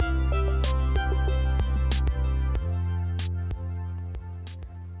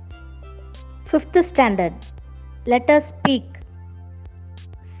Fifth standard. Let us speak.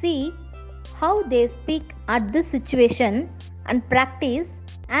 See how they speak at this situation and practice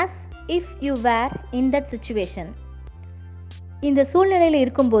as if you were in that situation. இந்த சூழ்நிலையில்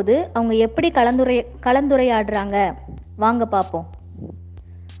இருக்கும்போது அவங்க எப்படி கலந்துரையாடுறாங்க வாங்க பார்ப்போம்.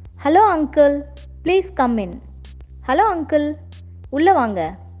 Hello uncle, please come in. Hello uncle, உள்ளே வாங்க.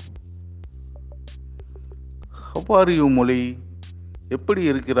 How are you, மொழி? எப்படி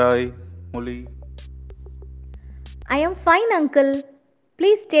இருக்கிறாய், மொழி? ஐ am fine uncle,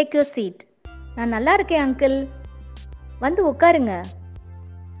 please take your seat. நான் நல்லா இருக்கேன் அங்கிள், வந்து உட்காருங்க.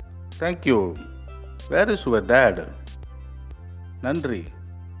 Thank you. Where is your dad? நன்றி.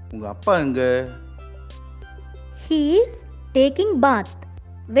 உங்கள் அப்பா எங்க? He is taking bath.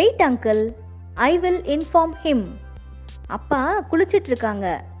 Wait uncle, I will inform him. அப்பா குளிச்சிட்டு இருக்காங்க,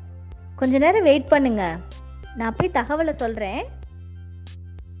 கொஞ்ச நேரம் வெயிட் பண்ணுங்க, நான் போய் தகவலை சொல்கிறேன்.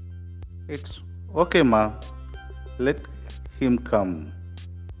 இட்ஸ் ஓகேம்மா, லெட் ஹிம் கம்.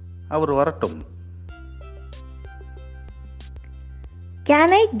 அவர் வரட்டும்.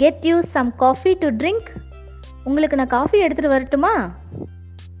 Can I get you some coffee to drink? உங்களுக்கு நான் காஃபி எடுத்துகிட்டு வரட்டுமா?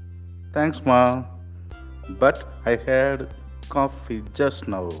 தேங்க்ஸ்மா, but I had coffee just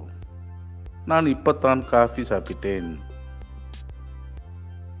now. நான் இப்போத்தான் காஃபி சாப்பிட்டேன்.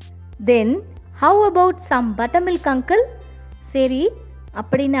 Then how about some butter milk uncle? சரி,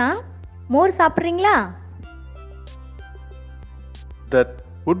 அப்படின்னா மோர் சாப்பிட்றீங்களா? That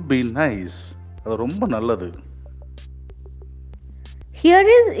would be nice. அது ரொம்ப நல்லது.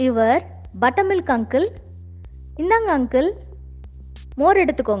 Here is your buttermilk uncle. இந்தாங்க அங்கிள், மோர்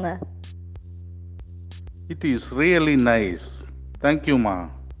எடுத்துக்கோங்க. It is really nice. தேங்க்யூம்மா.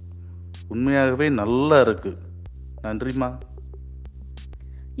 உண்மையாகவே நல்லா இருக்கு. நன்றிம்மா.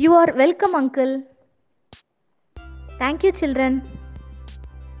 You are welcome uncle. Thank you children.